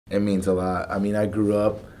It means a lot. I mean, I grew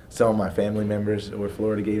up. Some of my family members were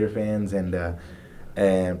Florida Gator fans,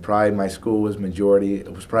 and probably my school was majority.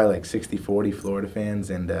 It was probably like 60-40 Florida fans,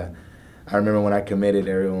 and I remember when I committed,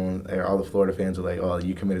 all the Florida fans were like, "Oh,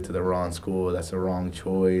 you committed to the wrong school. That's the wrong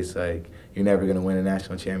choice. Like, you're never gonna win a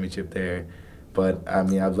national championship there." But I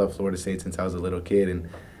mean, I've loved Florida State since I was a little kid, and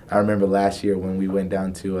I remember last year when we went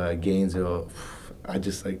down to Gainesville, I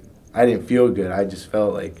just like I didn't feel good. I just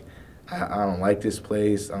felt like I don't like this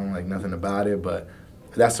place. I don't like nothing about it. But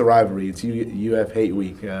that's the rivalry. It's UF Hate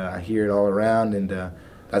Week. I hear it all around, and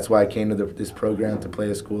that's why I came to this program to play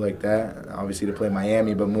a school like that. Obviously to play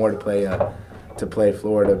Miami, but more to play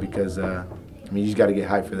Florida because I mean you just got to get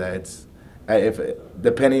hyped for that. It's if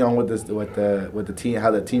depending on what the team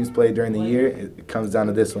how the teams play during the year, it comes down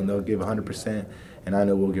to this one. They'll give 100%, and I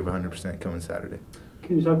know we'll give 100% coming Saturday.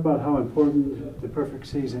 Can you talk about how important the perfect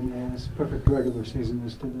season is, perfect regular season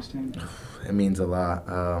is to this team? It means a lot.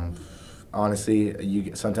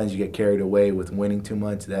 Honestly, sometimes you get carried away with winning too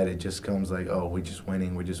much that it just comes like, oh, we're just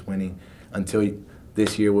winning, until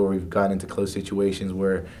this year where we've gotten into close situations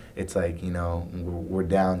where it's like, you know, we're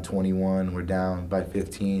down 21, we're down by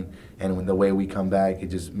 15, and when the way we come back, it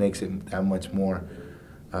just makes it that much more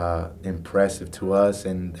impressive to us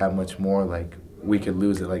and that much more like we could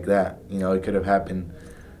lose it like that. You know, it could have happened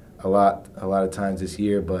a lot of times this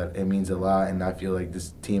year, but it means a lot, and I feel like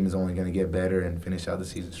this team is only going to get better and finish out the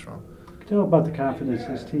season strong. Tell about the confidence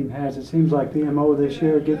this team has. It seems like the MO this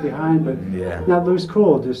year, get behind, but yeah, not lose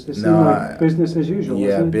cool. Just it seems like business as usual.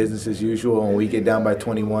 Yeah, business as usual. When we get down by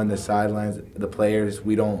 21, the sidelines, the players,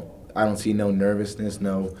 I don't see no nervousness,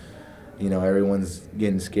 no, you know, everyone's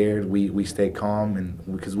getting scared. We stay calm,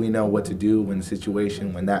 and because we know what to do when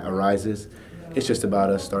that arises. It's just about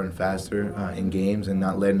us starting faster in games and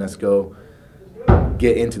not letting us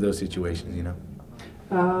get into those situations, you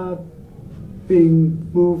know. Being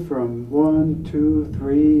moved from 1, 2,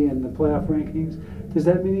 3 in the playoff rankings, does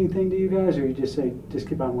that mean anything to you guys, or you just say just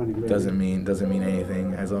keep on winning? Doesn't mean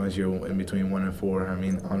anything as long as you're in between 1 and 4. I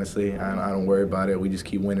mean, honestly, I don't worry about it. We just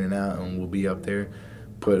keep winning out, and we'll be up there.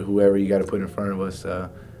 Put whoever you got to put in front of us.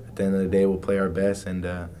 At the end of the day, we'll play our best and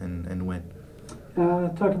win.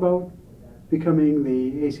 Talk about becoming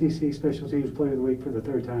the ACC Special Teams Player of the Week for the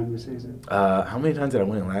 3rd time this season. How many times did I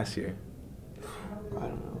win it last year? I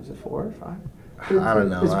don't know. Was it 4 or 5? I don't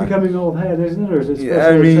know. It's becoming old hat, isn't it? Or is it yeah,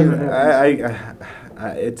 I mean,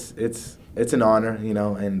 it's an honor, you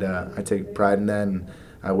know, and I take pride in that, and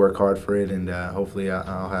I work hard for it, and hopefully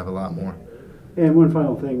I'll have a lot more. And one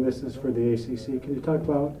final thing, this is for the ACC. Can you talk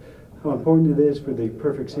about how important it is for the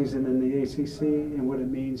perfect season in the ACC and what it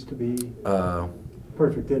means to be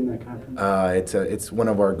perfect in that conference? It's one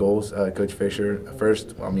of our goals, Coach Fisher.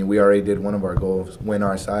 First, I mean, we already did one of our goals, win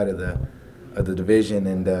our side of the division,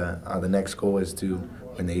 and the next goal is to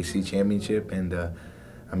win the ACC championship. And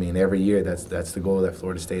I mean, every year that's the goal that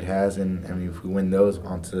Florida State has. And I mean, if we win those,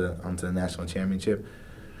 onto the national championship.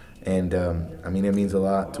 And I mean, it means a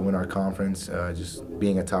lot to win our conference. Just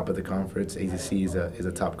being atop of the conference, ACC is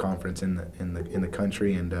a top conference in the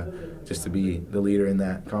country, and just to be the leader in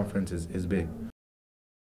that conference is big.